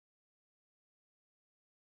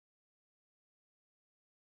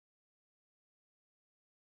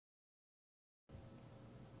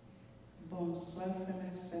Bonsoir, frère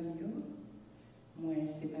Maxime. Moi,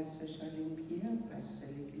 c'est Pasteur Charlene Pierre, pasteur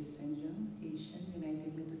de l'Église Saint-Jean, Haitian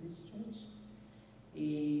United Methodist Church.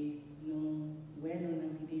 Et nous voyons dans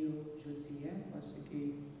la vidéo aujourd'hui parce que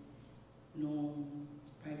nous n'avons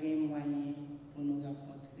pas de moyens pour nous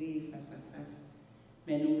rencontrer face à face.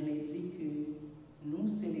 Mais nous voulons dire que nous,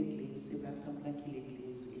 c'est l'Église, c'est pas le temple qui est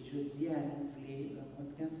l'Église. Et jeudi, nous voulons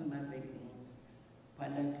rencontrer ensemble avec nous.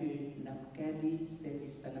 Pendant que nous avons gardé le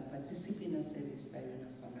service, nous avons participé dans le service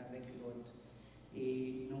ensemble avec l'autre.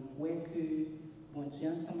 Et nous croyons que bon Dieu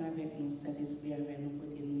ensemble avec nous, Saint-Esprit avec nous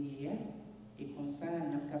côté nous hier. Et comme ça,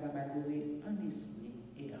 nous sommes capables d'adorer en esprit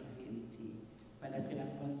et en vérité. Pendant que nous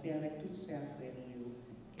avons pensé avec tous ces frères nous,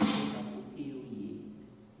 qui sont à côté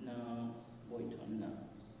dans Boyton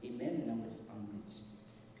et même dans West Palm Beach.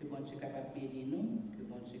 Que bon Dieu est capable de bénir nous, que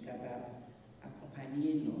bon Dieu est capable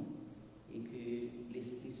d'accompagner nous. Et que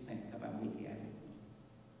l'Esprit Saint est capable d'être avec nous.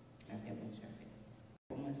 La paix bon Dieu avec nous.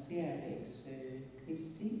 On va commencer avec ce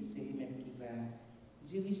Christy, c'est lui-même qui va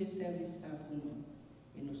diriger ce service pour nous.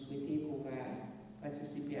 Et nous souhaitons qu'on va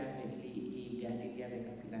participer avec lui et garder avec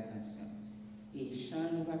un peu d'attention. Et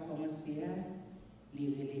Jean, nous va commencer à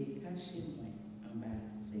lire les cachets moins en bas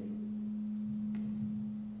zéro.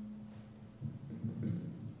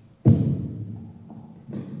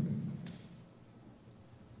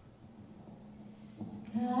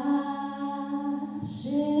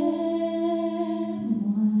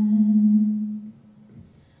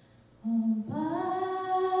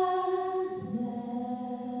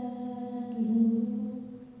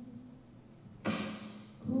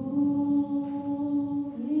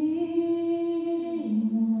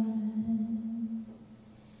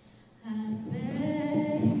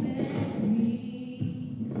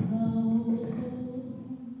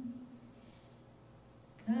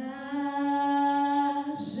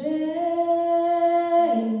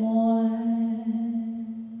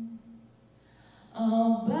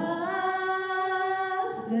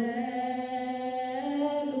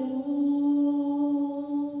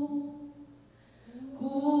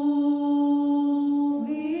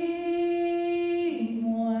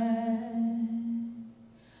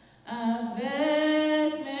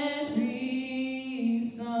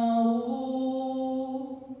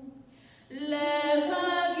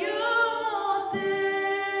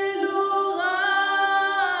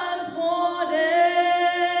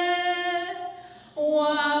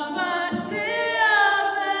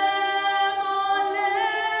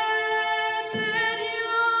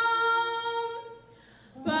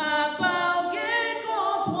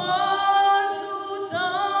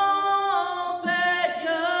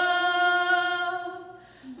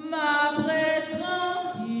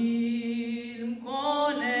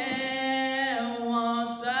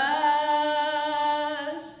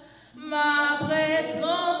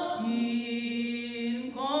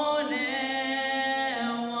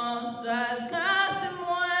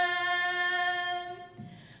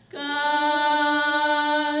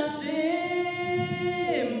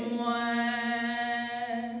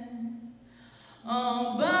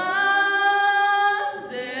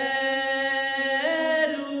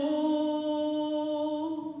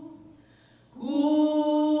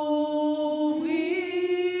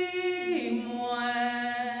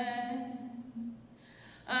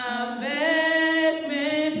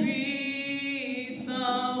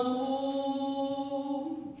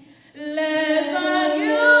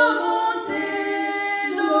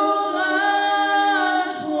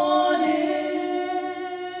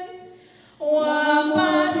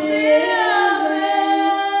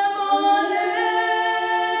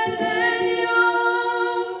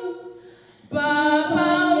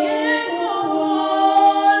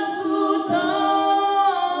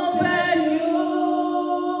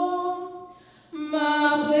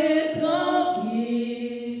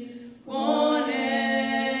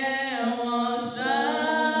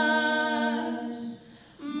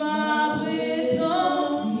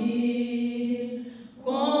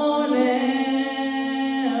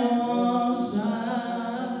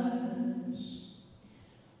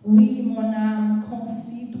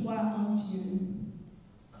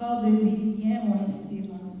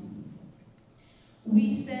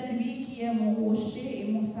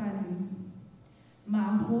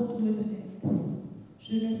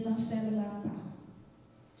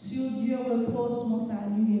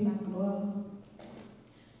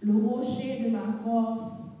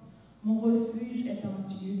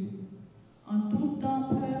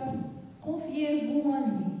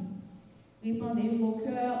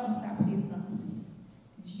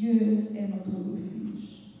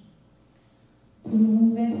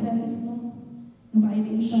 Nous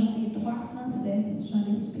allons chanter 3 français,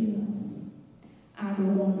 chant d'espérance.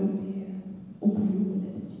 Adorons le Père au plus haut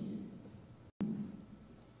des cieux.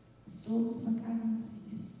 Psaume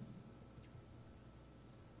 146.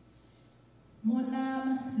 Mon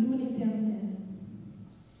âme loue l'Éternel.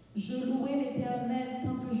 Je louerai l'Éternel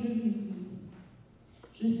tant que je vivrai.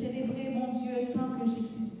 Je célébrerai mon Dieu tant que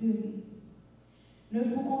j'existerai. Ne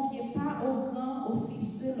vous confiez pas aux grands, aux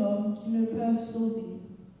fils de l'homme qui ne peuvent sauver.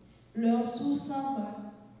 Leur sou s'en va,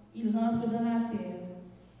 ils rentrent dans la terre,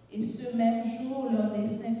 et ce même jour leur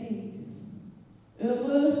dessein périsse.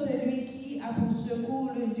 Heureux celui qui a pour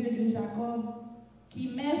secours le Dieu de Jacob, qui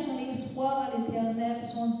met son espoir en l'Éternel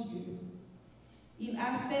son Dieu. Il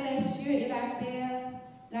a fait les cieux et la terre,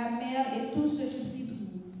 la mer et tout ce qui s'y trouve.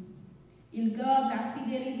 Il garde la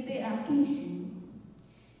fidélité à toujours.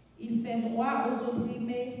 Il fait droit aux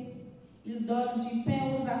opprimés. Il donne du pain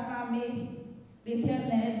aux affamés.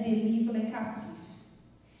 L'Éternel délivre les captifs.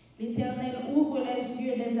 L'Éternel ouvre les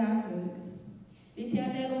yeux des aveugles.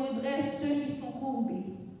 L'Éternel redresse ceux qui sont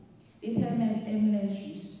courbés. L'Éternel aime les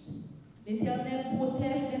justes. L'Éternel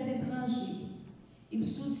protège les étrangers. Il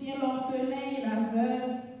soutient l'orphelin et la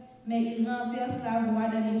veuve, mais il renverse la voie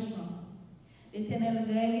des méchants. L'Éternel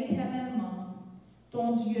règne éternellement.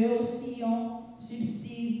 Ton Dieu au Sion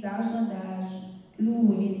subsiste d'âge en âge.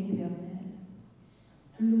 Louez l'Éternel.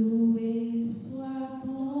 Loué soit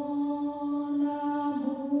ton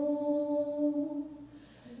amour.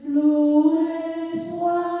 Loué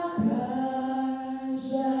soit à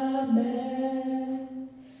jamais.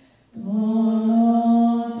 Ton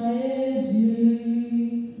nom, Jésus,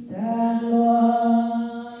 ta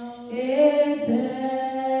gloire et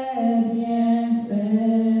tes bienfaits.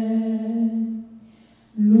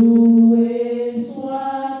 Loué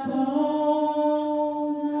soit ton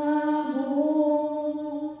amour.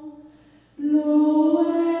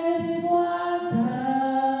 Loué soit à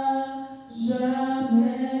jamais.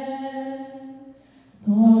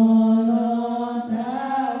 Ton nom,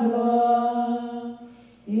 ta gloire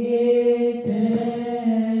et tes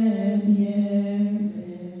bienfaits.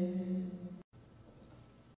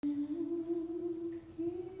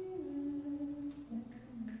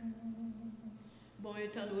 Bon,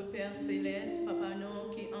 étant notre Père Céleste, Papa non,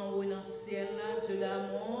 qui est en haut dans le ciel, là, Dieu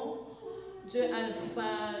d'amour, Dieu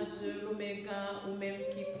Alpha, Dieu l'Oméga, ou même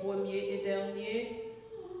qui premier et dernier,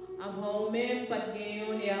 avant ou même pas de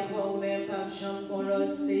gain, et avant ou même pas de jambe pour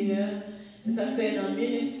l'autre Seigneur. C'est ça que fait dans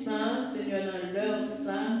minute sainte, Seigneur, dans l'heure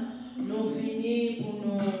sainte, nous venons pour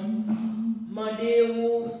nous demander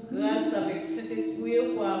grâce avec cet esprit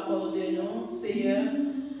pour accorder nous, Seigneur.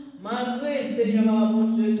 Malgré, Seigneur, Papa mon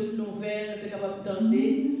Dieu, toutes nouvelles, nous sommes capables d'entendre.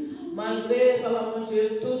 Malgré, Papa mon Dieu,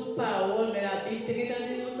 toute parole, mais la Bible est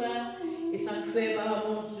entendue nous ça. Et ça nous fait, Papa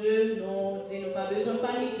mon Dieu, nous n'avons pas besoin de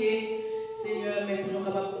paniquer, Seigneur, mais nous sommes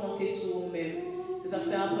capables de compter sur nous-mêmes. C'est ça que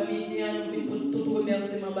fait après-midi, nous venons pour tout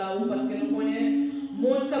remerciement parce que nous connaissons,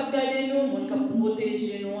 monde qui a gardé nous, monde qui a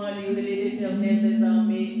protégé nous, en lieu les éternels des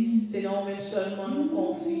armées. C'est là même seulement nous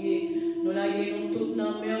confier. Nous l'avons toutes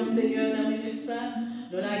dans la main, Seigneur, dans la minute ça.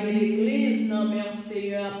 Nous avons l'église dans le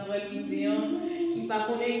Seigneur après-midi, qui ne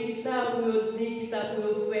connaît qui ça pour dire, qui ça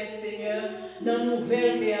pour faire, Seigneur, dans la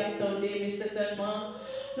nouvelle qui attendez, mais c'est seulement,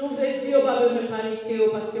 nous voulons dire, pas besoin de paniquer,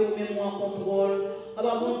 parce que vous même en contrôle.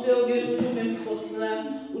 Papa, mon Dieu, vous avez toujours la même force là,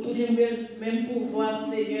 vous toujours le même pouvoir,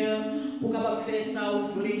 Seigneur, pour capable faire ça, vous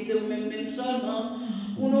voulez, c'est vous-même, même seulement,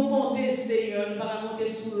 pour nous compter, Seigneur, ne pas compter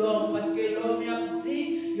sur l'homme, parce que l'homme, il a dit,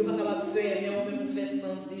 il n'est pas capable de faire, mais on même faire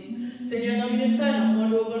sentir. Seigneur, dans le ça, nous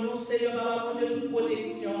demandons, Seigneur, Papa, mon Dieu, toute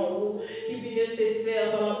protection qui est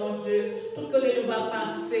nécessaire, Papa, mon Dieu, tout ce que nous va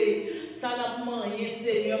passer, ça n'a pas rien,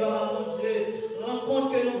 Seigneur, Papa, mon Dieu,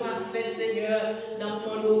 rencontre que nous va faire, Seigneur, nous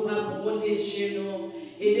demandons, va protéger nous.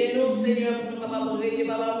 Aidez-nous, Seigneur, pour nous capables de rester,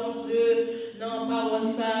 Papa, mon Dieu, dans la parole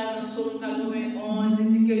ça, dans Psaume 91, il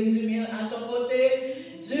dit que 10 000 à ton côté,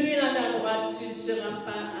 10 000 à ta droite, tu ne seras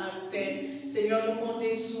pas atteint. Seigneur, nous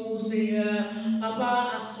comptons sur, Seigneur,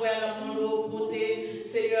 Papa, assoir la mon côté,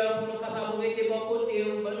 Seigneur, pour nous capables de rester bon côté,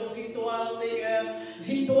 pour nous victoire, Seigneur,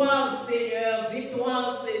 victoire, Seigneur,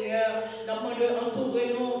 victoire, Seigneur, nous demandons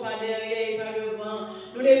entourer-nous par derrière et par devant,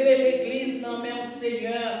 nous lever l'église dans le même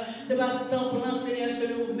Seigneur, c'est pas ce temps-là, Seigneur,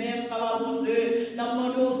 c'est nous-mêmes, Papa, mon Dieu, nous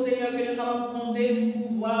demandons, Seigneur, que nous avons compter sur le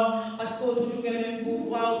pouvoir, parce qu'on a toujours le même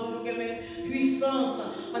pouvoir, toujours la même puissance,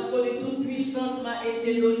 parce que toute puissance m'a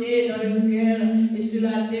été donnée dans le ciel et sur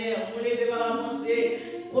la terre. Nous levons, Papa, mon Dieu,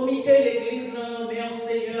 comité l'église dans le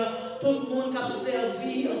Seigneur, tout le monde qui a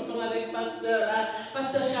servir ensemble avec pasteur là.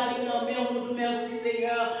 Pasteur Charlie, non, mais on nous merci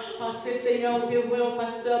Seigneur, parce que Seigneur, on te voit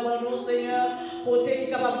pasteur, bon nous Seigneur, pour qui est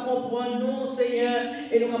capable de comprendre nous Seigneur,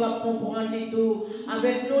 et nous capables de comprendre tout.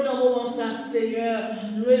 Avec nous dans le moment ça Seigneur,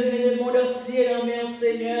 nous lever le monde entier dans le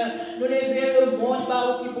Seigneur, nous lever le monde par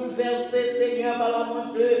où qui bouleverse Seigneur, par mon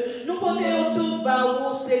Dieu, nous portons tout par où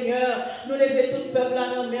Seigneur, nous lever tout le peuple là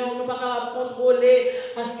dans le monde, nous ne pas capable de contrôler,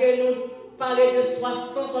 parce que nous parler de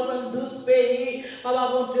 172 pays, Papa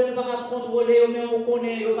bon Dieu, nous ne pouvons pas contrôler, mais on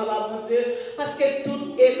connaît, Papa bon Dieu, parce que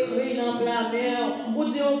tout écrit dans la mer, ou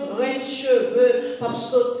dit on grain de cheveux, pour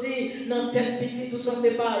sortir dans la tête petite, tout ça,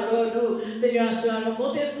 c'est pas l'ordre. Seigneur, nous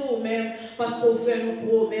comptons sur nous-mêmes, parce qu'on fait nos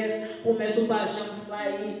promesses ou pas jamais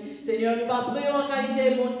faillir. Seigneur, nous ne prions en qualité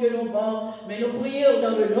de monde que nous avons, mais nous prions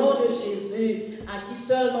dans le nom de Jésus, à qui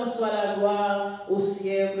seulement soit la gloire au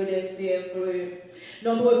siècle des siècles.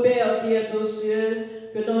 Notre Père qui est aux cieux,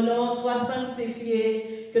 que ton nom soit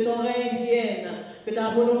sanctifié, que ton règne vienne, que ta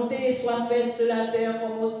volonté soit faite sur la terre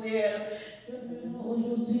comme au ciel. Donne-nous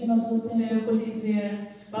aujourd'hui notre pain quotidien.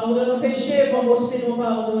 Pardonne nos péchés comme aussi nous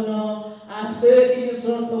pardonnons à ceux qui nous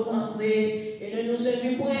ont offensés. Et ne nous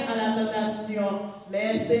induis point à la tentation. Mais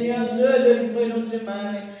Seigneur Dieu, délivre-nous du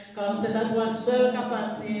mal, car c'est à toi seul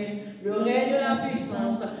qu'appartient le règne de la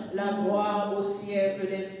puissance, la gloire au siècle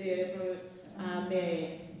des siècles. Amen.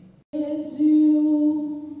 Jésus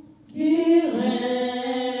qui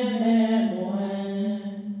règne moi,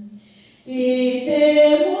 il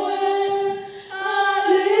témoin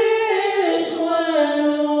allez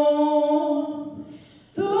joindre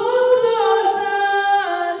tout notre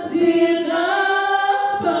asile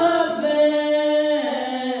pas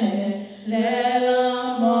les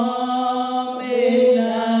laments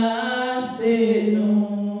menacés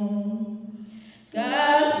nous,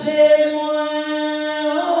 cachez-moi.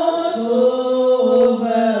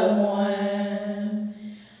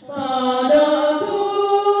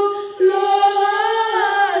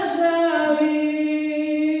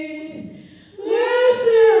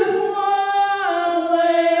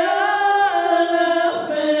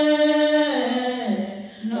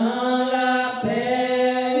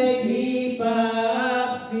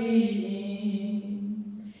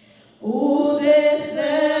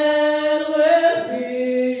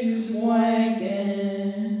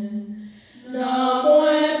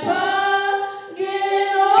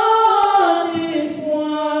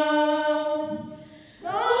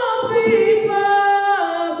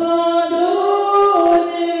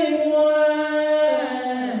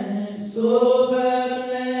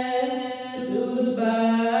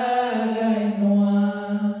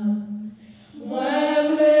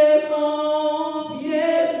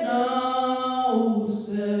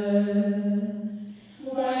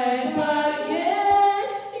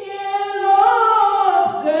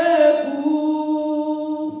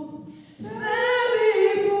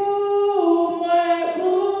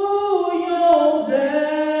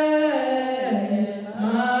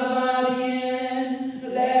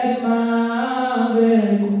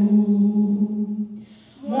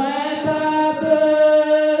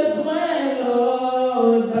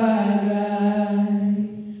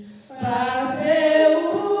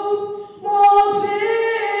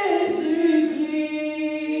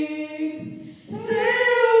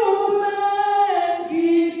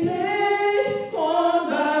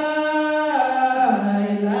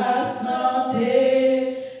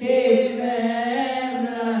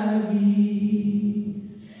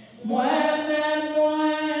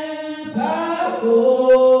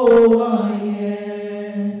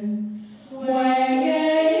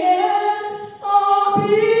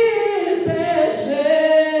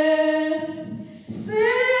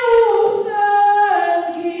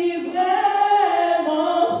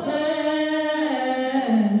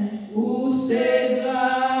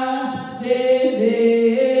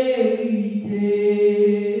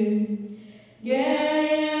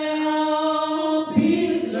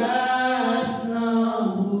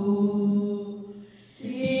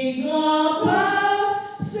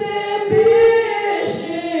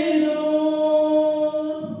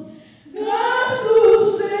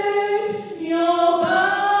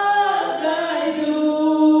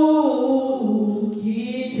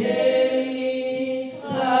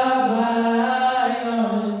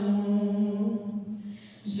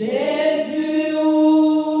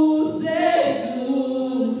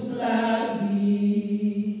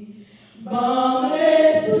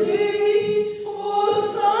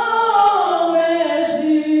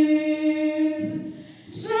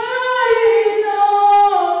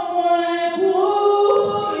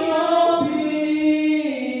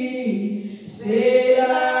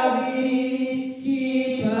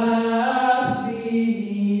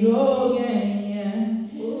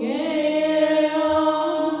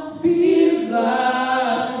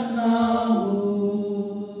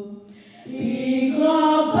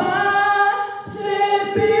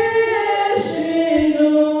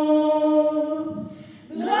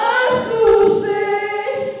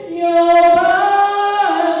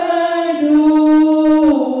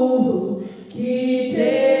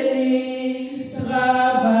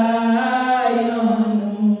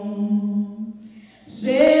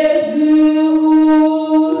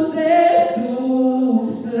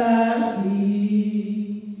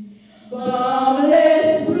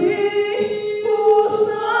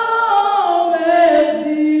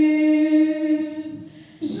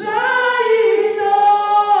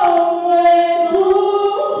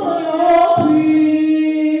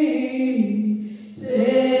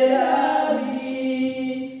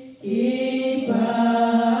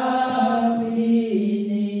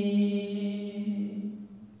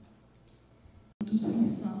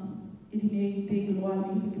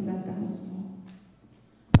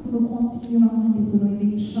 continuer à demander pour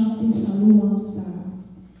nous chanter sa louange ça.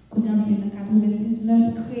 Quand on vient en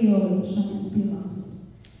 99 créole, chante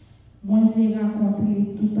Espérance. Moi, je vais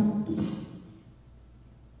rencontrer tout partout.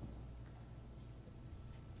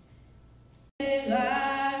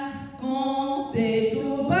 Raconter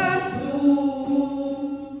tout partout,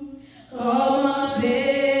 comment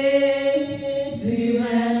Jésus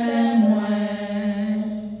aimait moi.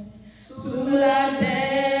 Sous la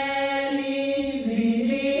terre, il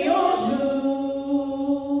vit un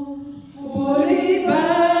jour, pour lui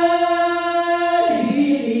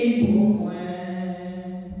il pour moi.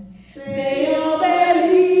 C'est une belle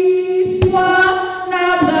histoire, n'a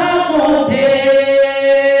raconté.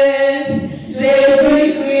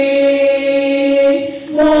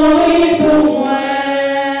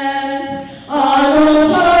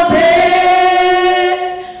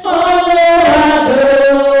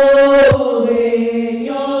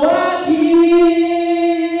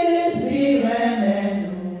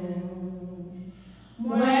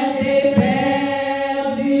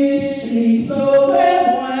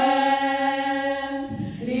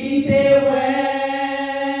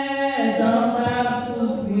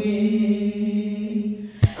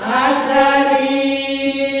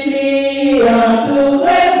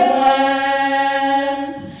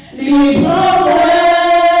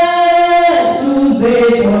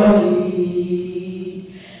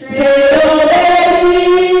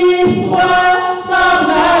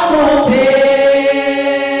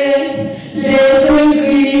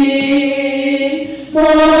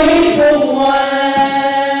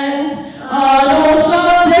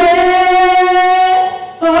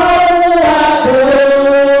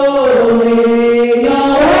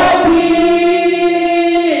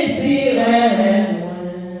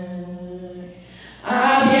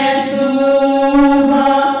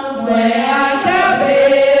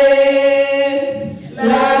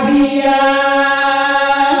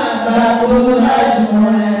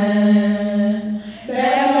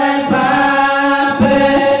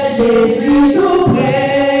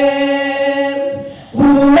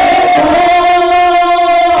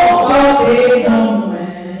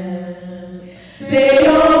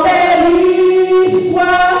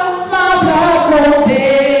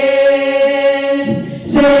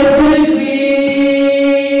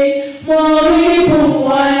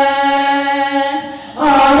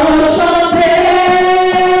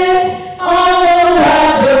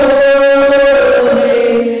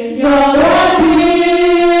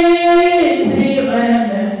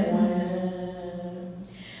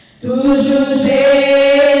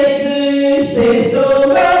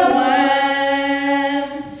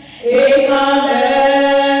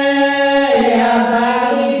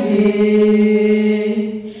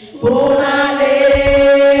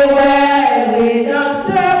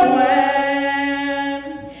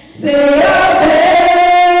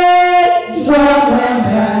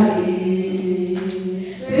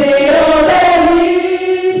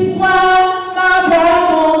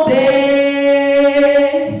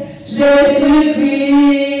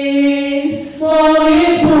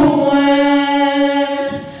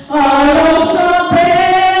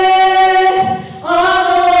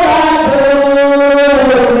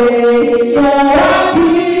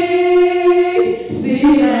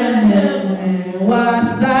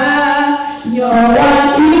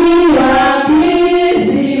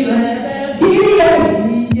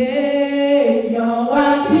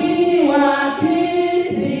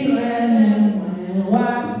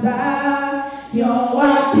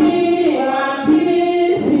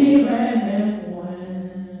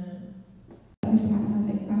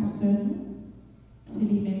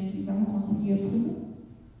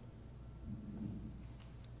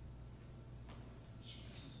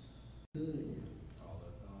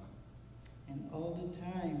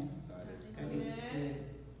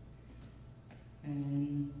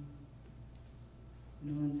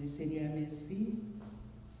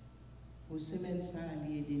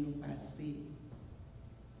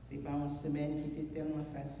 Semaine qui était tellement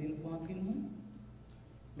facile pour un film,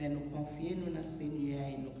 mais nous confions nous dans le Seigneur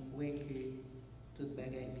et nous croyons que tout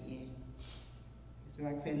bagaille bien. C'est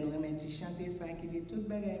ça qui fait nous remettre chanter ça qui dit tout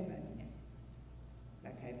bagaille va bien.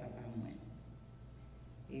 La caille papa moi.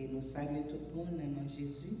 Et nous saluons tout le monde dans le nom de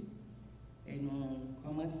Jésus. Et nous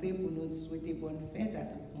commençons pour nous souhaiter bonne fête à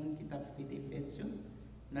tout le monde qui t'a fait des fêtes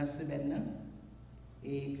dans ce semaine.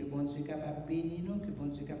 Et que bon Dieu est capable de bénir nous, que bon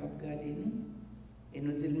Dieu est capable de garder nous. Et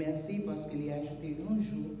nous disons merci parce qu'il a ajouté un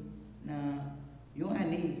jour dans une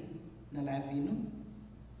année dans la vie nous.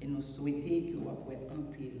 Et nous souhaitons que nous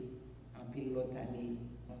puissions en pile l'autre année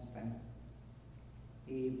comme ça.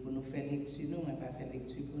 Et pour nous faire lecture, nous, on va faire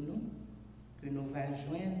lecture pour nous. que nous allons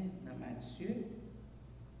joindre dans Matthieu,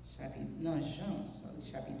 Jean,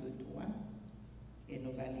 chapitre 3, et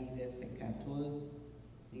nous allons lire verset 14,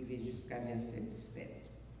 arriver jusqu'à verset 17.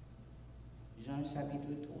 Jean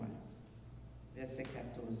chapitre 3, verset 14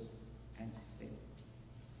 à 17.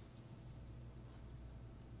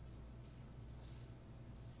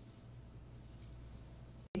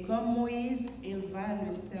 Et comme Moïse éleva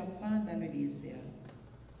le serpent dans le désert,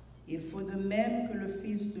 il faut de même que le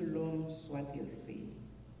Fils de l'homme soit élevé,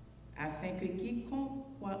 afin que quiconque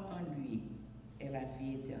croit en lui ait la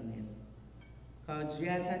vie éternelle. Car Dieu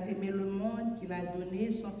a tant aimé le monde qu'il a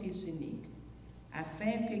donné son Fils unique,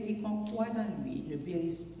 afin que quiconque croit en lui ne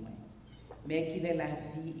périsse point, mais qu'il ait la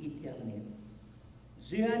vie éternelle.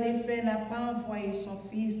 Dieu en effet n'a pas envoyé son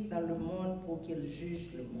Fils dans le monde pour qu'il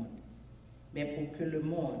juge le monde, mais pour que le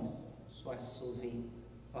monde soit sauvé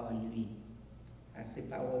par lui. À ces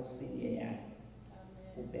paroles, Seigneur,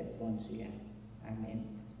 au Père bon Dieu. Amen.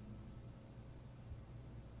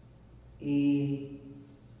 Et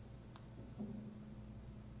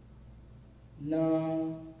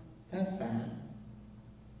dans ça,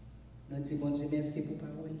 nous disons bon Dieu merci pour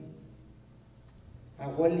parole.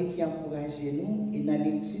 Parole qui encourage nous et dans la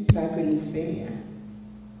lecture ça que nous faisons,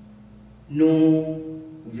 nous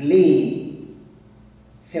voulons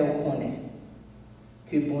faire connaître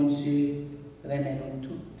que bon Dieu remet nous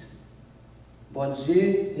toutes. Bon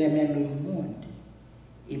Dieu remet le monde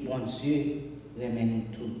et bon Dieu remet nous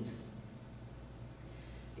toutes.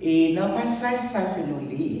 Et dans le passage ça que nous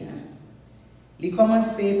lisons, il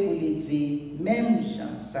commence pour lui dire, même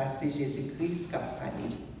Jean, ça c'est Jésus-Christ qui a parlé.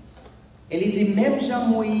 Et il dit, même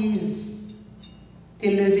Jean-Moïse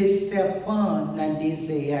t'a levé serpent dans le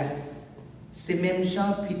désert, c'est même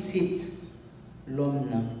Jean petit, l'homme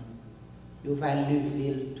là, il va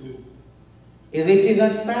lever le tout. Et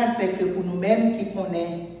référence ça, c'est que pour nous-mêmes qui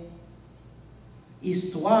connaissons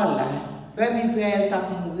l'histoire là, le peuple Israël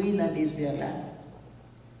a mouru dans le désert là.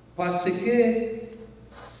 Parce que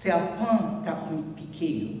serpent t'a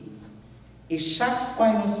piqué. Et chaque fois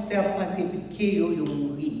un serpent t'a piqué, il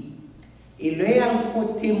mourit. Et là, à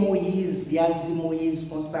côté Moïse, il a dit Moïse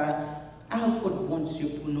comme ça, à côté bon Dieu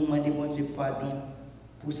pour nous demander bon Dieu pardon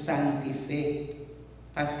pour ça nous avons fait.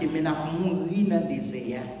 Parce que nous avons mouru dans le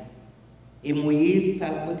désert. Et Moïse, à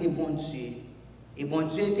côté bon Dieu. Et bon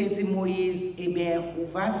Dieu t'a dit Moïse, eh bien, on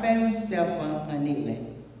va faire un serpent en airain.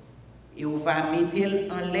 Et on va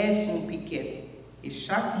mettre en l'air son piquet. Et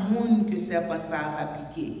chaque monde que serpent ça va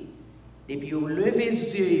piquer. Depuis on lève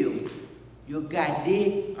les yeux, on garde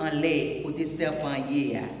en l'air côté serpent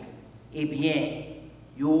hier. Eh bien,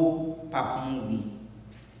 yo pas mourir.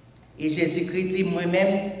 Et Jésus-Christ dit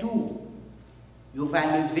moi-même tout. Yo va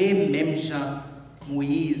lever même Jean,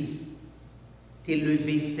 Moïse, t'es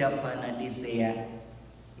levé serpent dans le désert.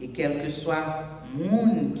 Et quel que soit le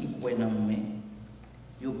monde qui croit dans moi,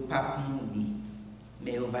 yo pas mourir,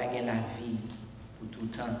 mais yo va gagner la vie pour tout le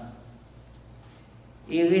temps.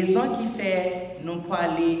 Et raison qui fait nous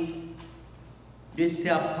parler de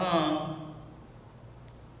serpent,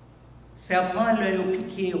 le yo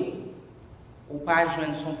piqué ou pas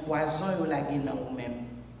joindre son poison yo la gagner dans vous même,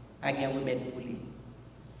 pas gagner remède pour lui.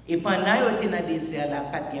 Et pendant yo était dans le désert là,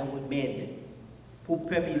 pas de remède pour le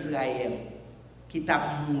peuple Israël qui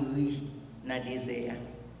t'a mouru dans le désert.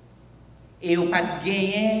 Et vous pas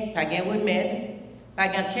gagné, pas de remède, pas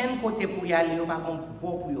de quel côté pour y aller, pas de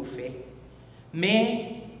pour y faire.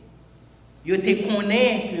 Mais vous te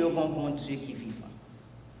connaissez que vous avez un bon Dieu qui vit.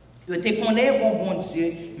 Vous te connaissez que vous avez un bon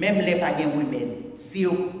Dieu, même les pas de remède. Si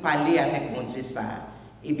vous parlez avec bon Dieu ça,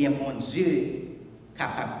 eh bien bon Dieu est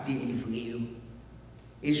capable de délivrer.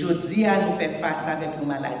 Et je dis à nous faire face avec une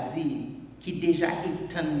maladie qui déjà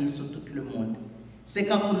étendue sur tout le monde. C'est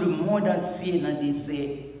quand le monde entier dans le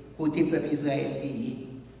désert, côté peuple Israël pays.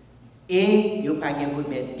 Et il n'y a pas de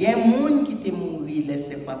remède. Il y a des gens qui sont morts, les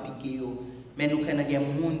serpents piqués, mais nous connaissons des gens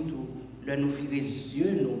qui nous firent les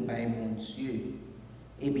yeux, nous, par bon Dieu.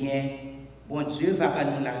 Eh bien, bon Dieu va pas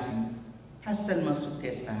nous la vie, pas seulement sur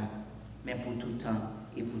terre, mais pour tout temps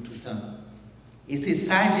et pour tout temps. Et c'est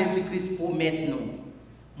ça Jésus-Christ promet nous.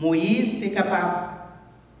 Moïse était capable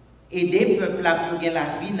d'aider le peuple à gagner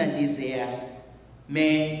la vie dans le désert.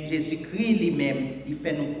 Mais Jésus-Christ lui-même, il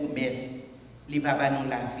fait nos promesses. Il va nous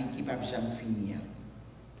la vie qui ne va jamais finir.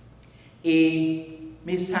 Et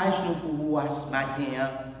message nous pour vous ce matin,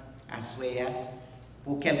 à soir,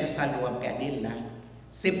 pour quelque chose que nous regarder là,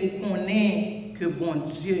 c'est pour qu'on ait que bon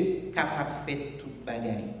Dieu est capable de faire toute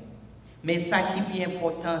bagaille. Mais ça qui est bien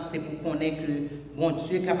important, c'est pour qu'on ait que bon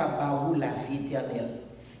Dieu est capable de faire la vie éternelle.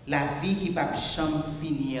 La vie qui ne va jamais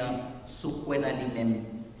finir sur quoi dans lui-même.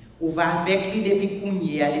 On va avec lui depuis qu'on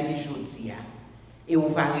y est, depuis aujourd'hui. Et on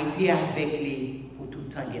va arrêter avec les pour tout le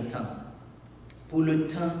temps et temps. Pour le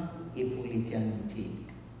temps et pour l'éternité.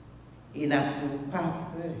 Et n'a pas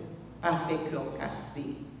peur, pas fait cœur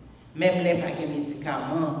cassé. Même les pas de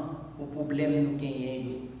médicaments pour problèmes nous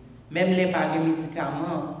gagnons. Même les pas de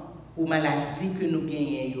médicaments pour maladies que nous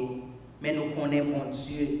gagnons. Mais nous connaissons mon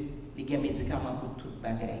Dieu, il y a des médicaments pour toute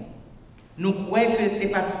bagaille. Nous croyons que ce n'est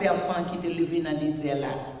pas serpent qui est levé dans le désert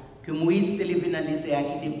là, que Moïse est levé dans le désert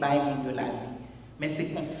qui est baillé de la vie. Mais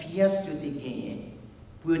c'est confiance que tu as gagné.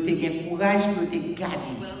 Pour te gagner courage, pour te garder.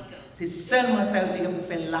 C'est seulement ça que tu pour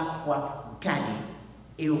faire la foi, garder.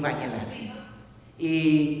 Et on va gagner la vie.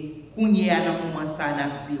 Et quand il y a un moment ça, on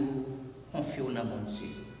a dit, confie dans bon Dieu.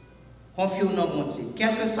 Confie dans bon Dieu.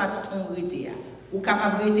 Quel que soit ton rythme, ou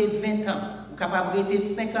capable de 20 ans, ou capable de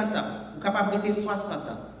 50 ans, ou capable de 60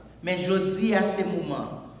 ans. Mais je dis à ces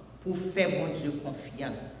moments, pour faire bon Dieu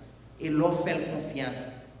confiance, et l'on fait confiance,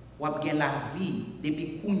 ou bien la vie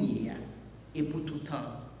depuis Kounia, et pour tout temps,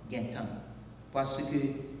 gain temps. Parce que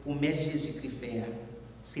pour mettre Jésus-Christ faire,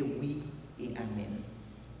 c'est oui et amen.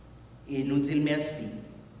 Et nous disons merci.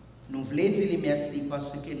 Nous voulons dire merci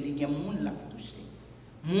parce que les gens l'ont touché.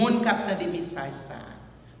 Monde capte des messages ça.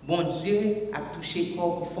 Bon Dieu a touché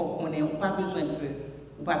corps pour faire qu'on ait pas besoin de peur,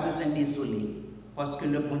 ou pas besoin de désoler. Parce que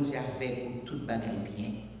le bon Dieu a fait pour toute bagaille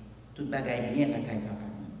bien. Toute bagaille bien la caille papa.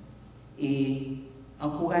 Et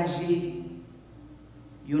encourager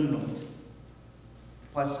une autre.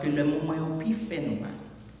 Parce que le moment où il fait nous,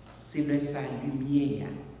 c'est le sa lumière,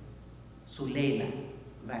 le soleil là,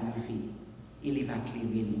 va lever. Il va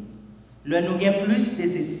éclairer nous. Là, nous avons plus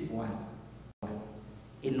d'espoir.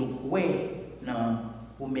 Et nous croyons dans la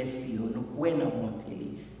promesse, nous croyons dans la bonté,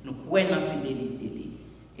 nous croyons dans la fidélité.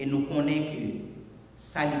 Et nous connaissons que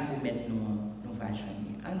ça nous promet nous va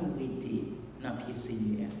jamais. À nous rester dans le pied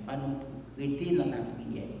Seigneur, à nous rester dans la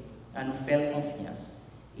prière, à nous faire confiance.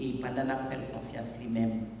 Et pendant la faire confiance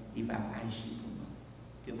lui-même, il va agir pour nous.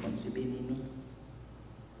 Que bon Dieu bénisse nous.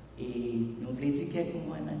 Et nous voulons dire quelques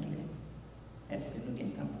mots en anglais. Est-ce que nous avons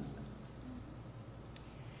temps pour ça?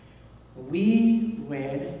 We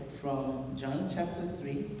read from John chapter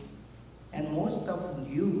 3, and most of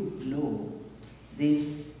you know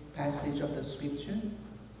this passage of the scripture,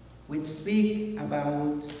 which speak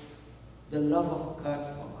about the love of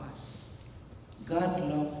God for us. God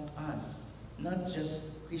loves us, not just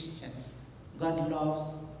Christians. God loves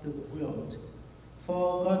the world.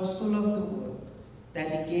 For God so loved the world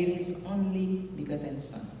that he gave his only begotten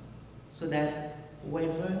Son, so that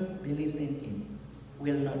whoever believes in him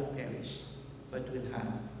will not perish, but will have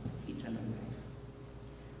eternal life.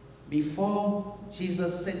 Before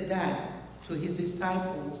Jesus said that to his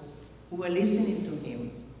disciples who were listening to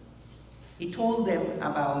him, he told them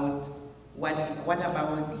about what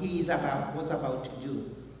he was about to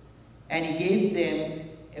do. And he gave them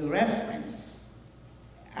a reference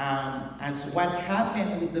as what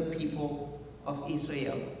happened with the people of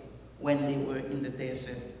Israel when they were in the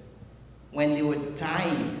desert, when they were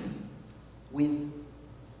dying with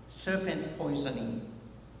serpent poisoning.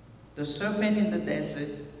 The serpent in the desert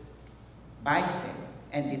bite them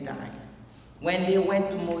and they die. When they went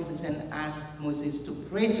to Moses and asked Moses to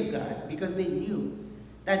pray to God, because they knew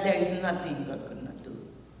that there is nothing God could not do.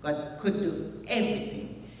 God could do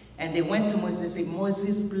everything. And they went to Moses and said,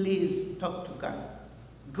 Moses, please talk to God.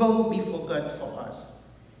 Go before God for us.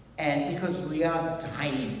 And because we are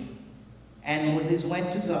dying. And Moses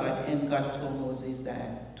went to God, and God told Moses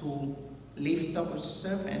that to lift up a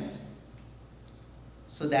serpent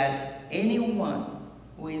so that anyone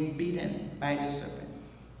who is bitten by the serpent,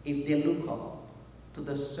 if they look up to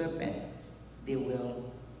the serpent, they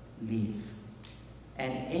will live.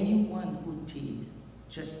 And anyone who did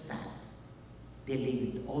just that, they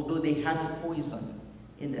lived. Although they had the poison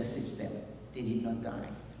in their system, they did not die.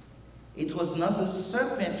 It was not the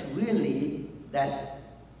serpent really that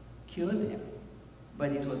killed them,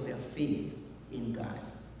 but it was their faith in God.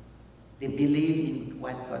 They believed in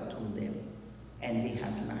what God told them, and they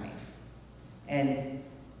had life. And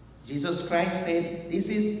Jesus Christ said, this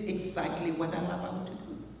is exactly what I'm about to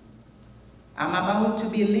do. I'm about to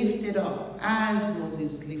be lifted up as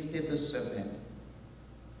Moses lifted the serpent.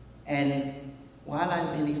 And while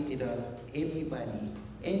I'm lifted up, everybody,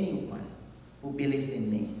 anyone who believes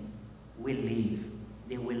in me will live.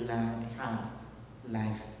 They will have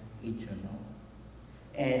life eternal.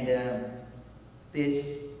 And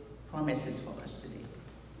this promises for us today.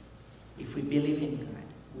 If we believe in God,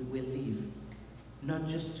 we will live, not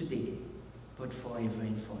just today, but forever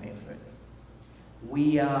and forever.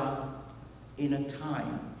 We are in a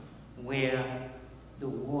time where the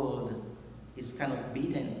world is kind of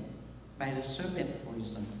beaten by the serpent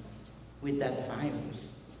poison. with that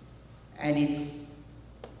virus. And it's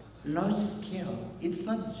large scale. It's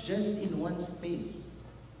not just in one space.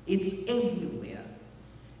 It's everywhere.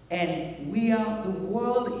 And the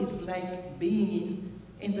world is like being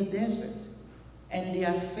in the desert. And they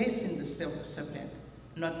are facing the serpent,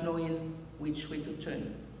 not knowing which way to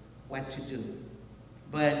turn, what to do.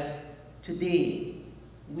 But today,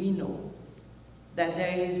 we know that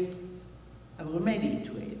there is a remedy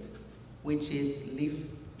to it, which is lift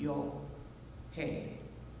your head.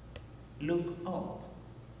 Look up.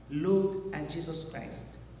 Look at Jesus Christ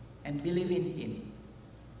and believe in him.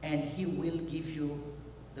 And he will give you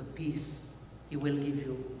the peace. He will give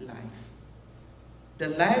you life. The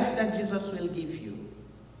life that Jesus will give you,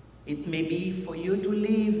 it may be for you to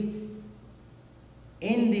live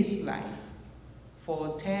in this life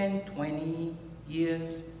for 10, 20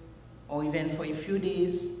 years, or even for a few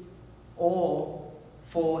days, or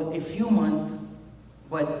for a few months,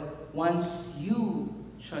 but once you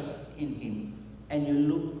trust in him and you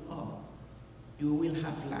look up, you will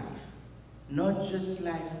have life. Not just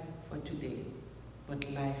life for today, but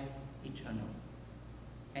life eternal.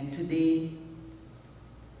 And today,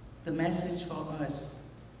 the message for us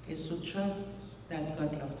is to trust that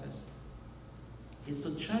God loves us. Is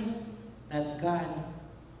to trust that God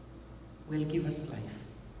will give us life.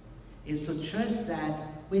 Is to trust that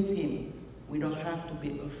with him, we don't have to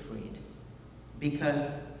be afraid,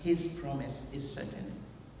 because his promise is certain.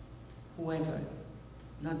 Whoever,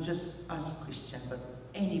 not just us Christians, but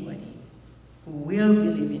anybody who will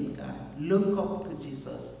believe in God, look up to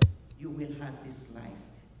Jesus, you will have this life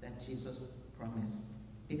that Jesus promised.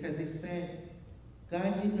 Because he said,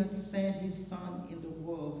 God did not send his son in the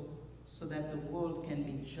world so that the world can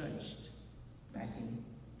be judged by him,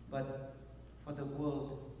 but for the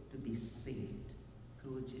world to be saved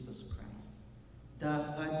through Jesus Christ.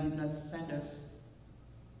 God did not send us.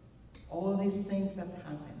 All these things have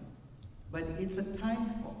happened, but it's a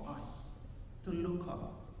time for us to look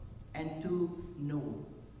up and to know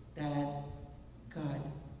that God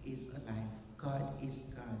is alive, God is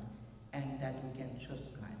God, and that we can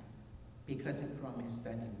trust God, because he promised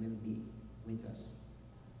that he will be with us.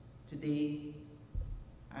 Today,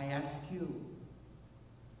 I ask you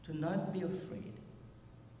to not be afraid,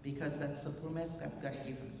 because that's the promise that God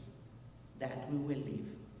gives us, that we will live.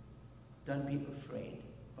 Don't be afraid,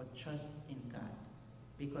 but trust in God,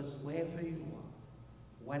 because wherever you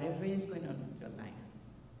are, whatever is going on with your life,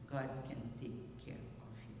 God can take care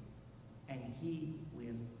of you, and he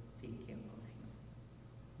will take care of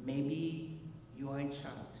you. Maybe you are a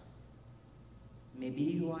child. Maybe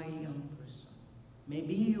you are a young person.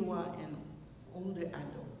 Maybe you are an older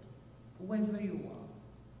adult. Whoever you are,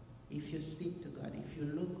 if you speak to God, if you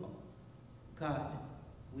look up, God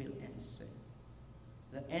will answer.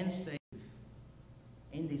 The answer is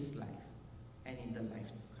in this life and in the life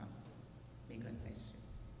to come. May God bless you.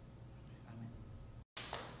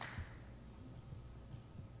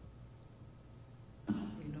 Amen.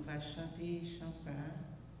 Et nous allons chanter chanson.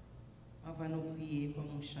 On va nous prier comme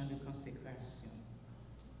un chant de consécration.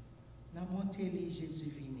 Nous avons télé Jésus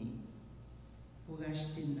vini pour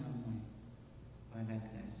acheter nos mains par la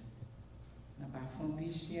grâce. Nous n'avons pas fait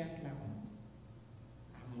péché avec la honte,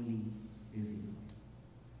 à mon lit de vie.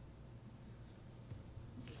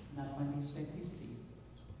 Nous avons des soins Christ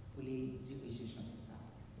pour les diriger chanter ça.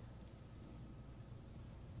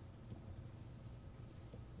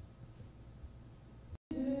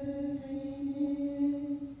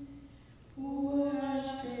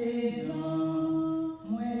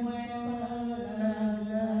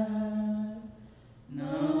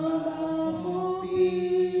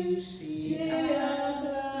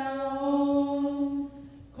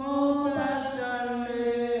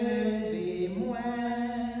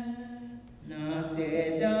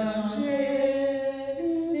 Danger.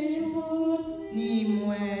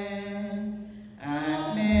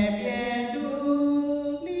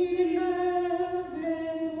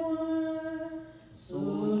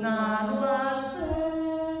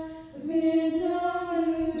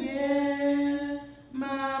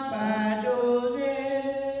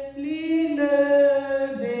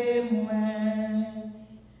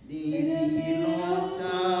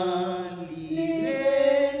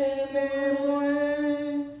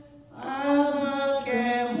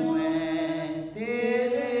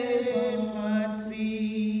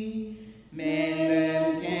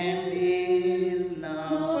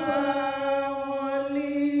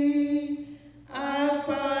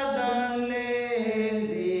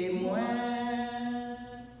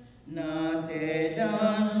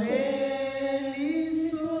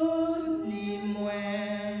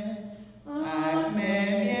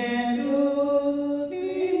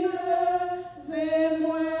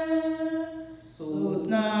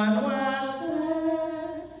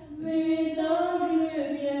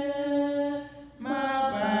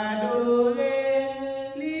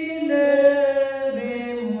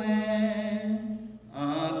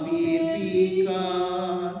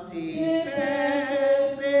 quand tes pères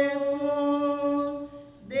s'effondrent,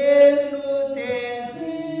 des clous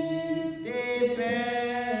terribles, tes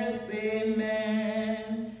pères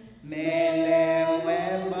s'émènent, mais les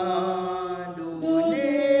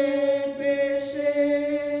abandonnés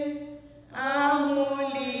péchés, amour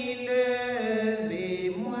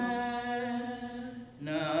levé-moi,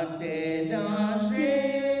 dans tes dangers,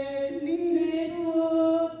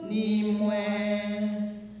 ni moins,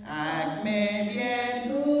 avec mes biens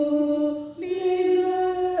doux,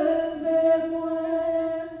 levé-moi,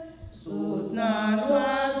 soutenant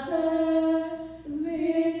noirceur,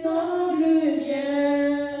 venant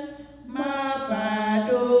lumière, m'a pas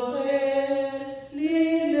adoré,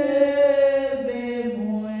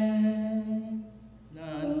 levé-moi,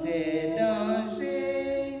 dans tes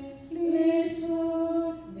dangers,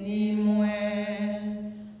 ni moins,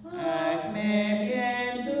 avec mes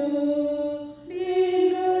biens doux,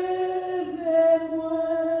 levé-moi,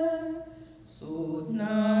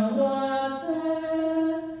 soutenant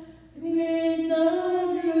noirceur,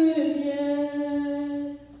 venant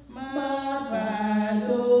lumière, m'a pas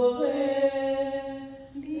adoré,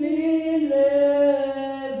 levé-moi.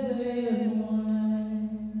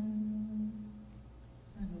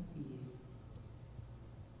 À nous prier.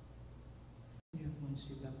 Seigneur mon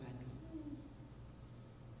Dieu, Papa,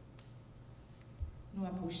 nous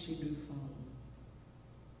approcher devant vous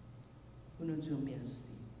pour nous dire merci.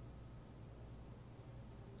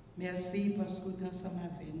 Merci parce que vous êtes ensemble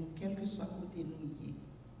avec nous, quel que soit côté nous y est.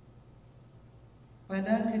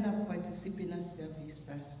 Pendant que nous avons participé dans ce service,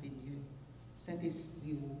 Seigneur,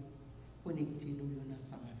 Saint-Esprit, connectez-nous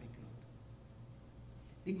ensemble avec l'autre.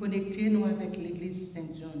 Et connectez-nous avec l'Église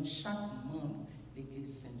Saint-Jean, chaque membre de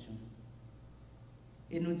l'Église Saint-Jean.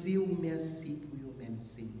 Et nous disons merci pour vous-même,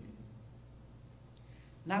 Seigneur.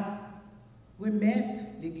 Nous remettre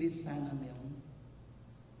l'Église dans la main.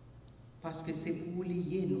 Parce que c'est pour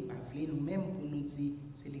lier, nous pas nous-mêmes pour nous dire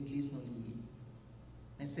c'est l'Église non liée.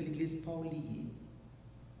 Mais c'est l'Église pas liée.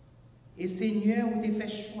 Et Seigneur, vous avez fait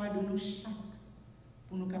choix de nous chaque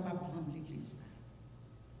pour nous capables de prendre l'Église.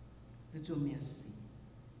 Nous disons merci.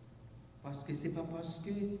 Parce que ce n'est pas parce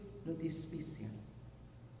que nous sommes spécial,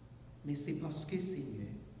 mais c'est parce que Seigneur,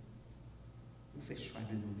 vous faites choix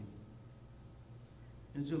de nous.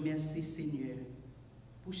 Nous disons merci Seigneur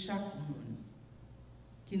pour chaque monde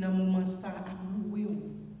qui dans un moment ça a loué.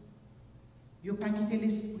 Ils n'ont pas quitté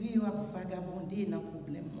l'esprit, ils ont vagabondé dans le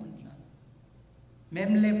problème monde.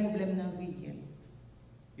 Même les problèmes dans réel.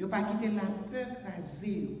 Ils n'ont pas quitté la peur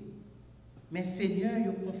crasée. Mais Seigneur, ils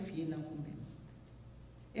ont confié dans vous-même.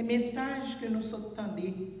 Et message que nous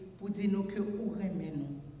entendons pour dire nous que vous aimez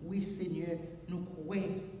nous. Oui Seigneur, nous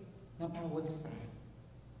croyons dans la parole ça.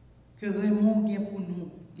 Que vraiment bien pour nous,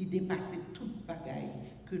 de dépasser toute bagaille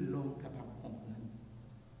que l'homme est capable de comprendre.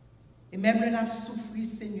 Et même le nous souffrir,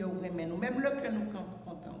 Seigneur, vous aimez nous. Même le que nous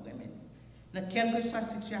comptons, vous aimez nous. Dans quelle que soit la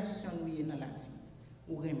situation nous y est dans la vie,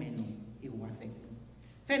 vous aimez nous et vous avec nous.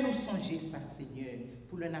 Fais-nous songer ça, Seigneur,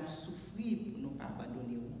 pour le nous souffrir, pour ne pas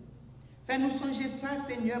abandonner vous. Fais-nous songer ça,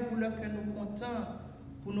 Seigneur, pour le que nous comptons,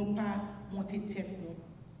 pour ne pas monter tête nous.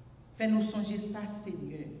 Fais-nous songer ça,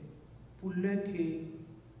 Seigneur, pour le que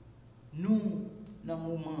nous, dans le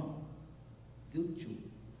moment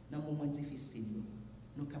difficile,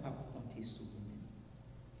 nous sommes capables de compter sur vous-même.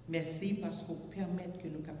 Merci parce que vous permettez que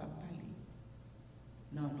nous soyons capables de parler.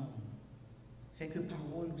 Non. Fait que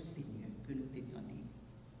parole au Seigneur que nous t'étendons.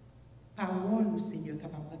 Parole au Seigneur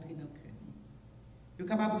capable de rentrer dans le cœur. Nous sommes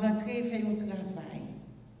capables de rentrer et faire un travail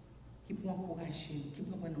qui peut encourager, qui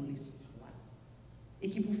peut prendre l'espoir. Et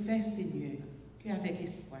qui peut faire, Seigneur, qu'avec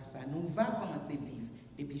espoir, ça, nous allons commencer à vivre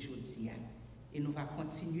depuis aujourd'hui. Et nous allons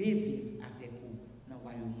continuer à vivre avec vous dans le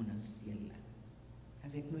royaume dans le ciel.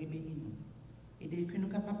 Avec nous et bénis-nous. Et dès que nous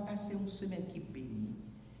sommes capables de passer une semaine qui bénit.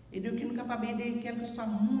 Et dès que nous sommes capables d'aider quel que soit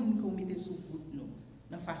le monde que vous mettez sous route nous,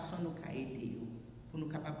 dans la façon dont nous aider pour nous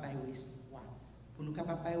capables de espoir, pour nous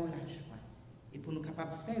capables de la joie, et pour nous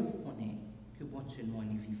capables de faire connaître que bon Dieu nous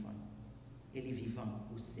est vivant. Et les vivants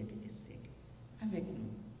au siècle des siècles. Avec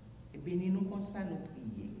nous. Et bénis-nous comme ça nous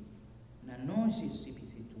prier. Dans le nom de Jésus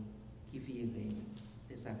petit tout, qui vit et règne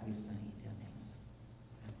dès à présent éternellement.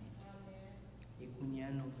 Amen. Et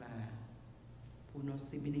Kounia nous va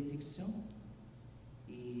prononcer bénédiction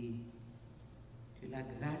et que la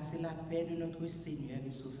grâce et la paix de notre Seigneur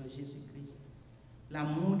et Sauveur Jésus-Christ,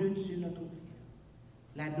 l'amour de Dieu notre Père,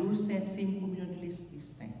 la douce intime communion de l'Esprit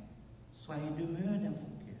Saint, soit et demeure dans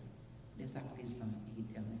vos cœurs dès à présent et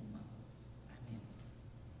éternellement. Amen.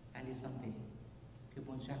 Allez en paix. Que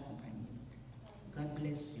bon Dieu accompagne vous. God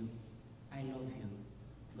bless you. I love you.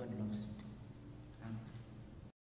 God loves you.